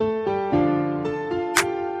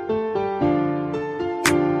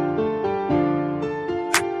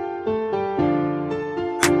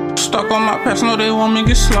on my past, know they want me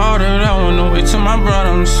get slaughtered. I went away to my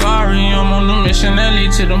brother, I'm sorry. I'm on a mission that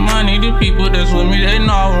lead to the money. The people that's with me, they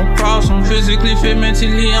know I won't cross them. Physically fit,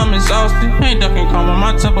 mentally, I'm exhausted. Ain't ducking karma,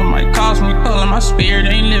 my temper might cost me. Calling my spirit,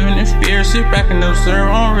 ain't living in fear. Sit back and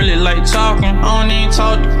observe, I don't really like talking. I don't even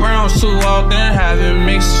talk the grounds too often. Having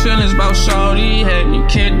mixed feelings about shawty. Had me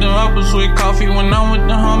kicked them up with coffee. When I'm with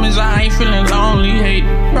the homies, I ain't feeling lonely. Hate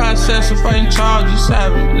the process of fighting charges.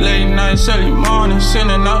 Having late nights, early mornings,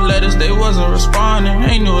 sending out letters, they wasn't responding.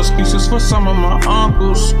 Ain't no excuses for some of my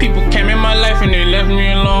uncles. People came in my life and they left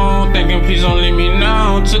me alone, thinking please don't leave me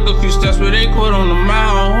now. Took a few steps but they quit on the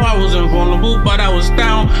mouth. I was invulnerable but I was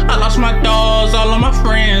down. I lost my dogs, all of my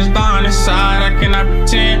friends down inside. I cannot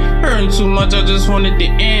pretend, hurting too much, I just wanted the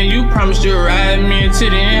end. You promised you'd ride me into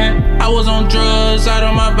the end. I was on drugs, out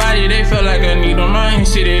of my body, they felt like I need them. I ain't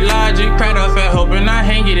see their logic, cried off at hoping I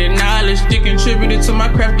ain't get acknowledged. They contributed to my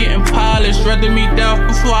craft getting polished. Rather me down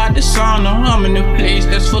before I dishonor. I'm in a place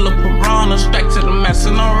that's full of piranhas. Back to the mess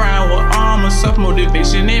and around with armor.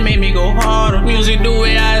 Self-motivation, they made me go harder. Music the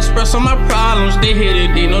way I express all my problems. They hit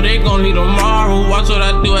it, they know they gon' leave tomorrow. Watch what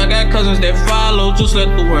I do, I got cousins that follow. Just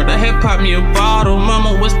let the word, I had popped me a bottle.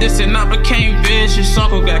 Mama was this and I became vicious.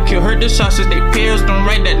 Uncle got killed, heard the shots as they pierced them.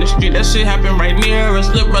 Right at the street, that shit happened right near us.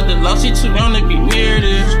 Little brother lost, he too young to be near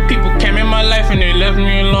this. People came in my life and they left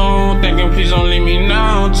me alone, thinking please don't leave me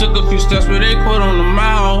now. Took a few steps but they quit on the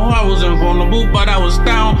mouth. I was invulnerable but I was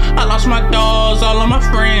down. I lost my dogs, all of my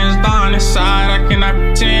friends down inside. I cannot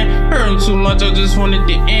pretend, hurting too much, I just wanted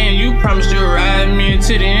the end. You promised you'd ride me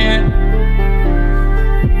into the end.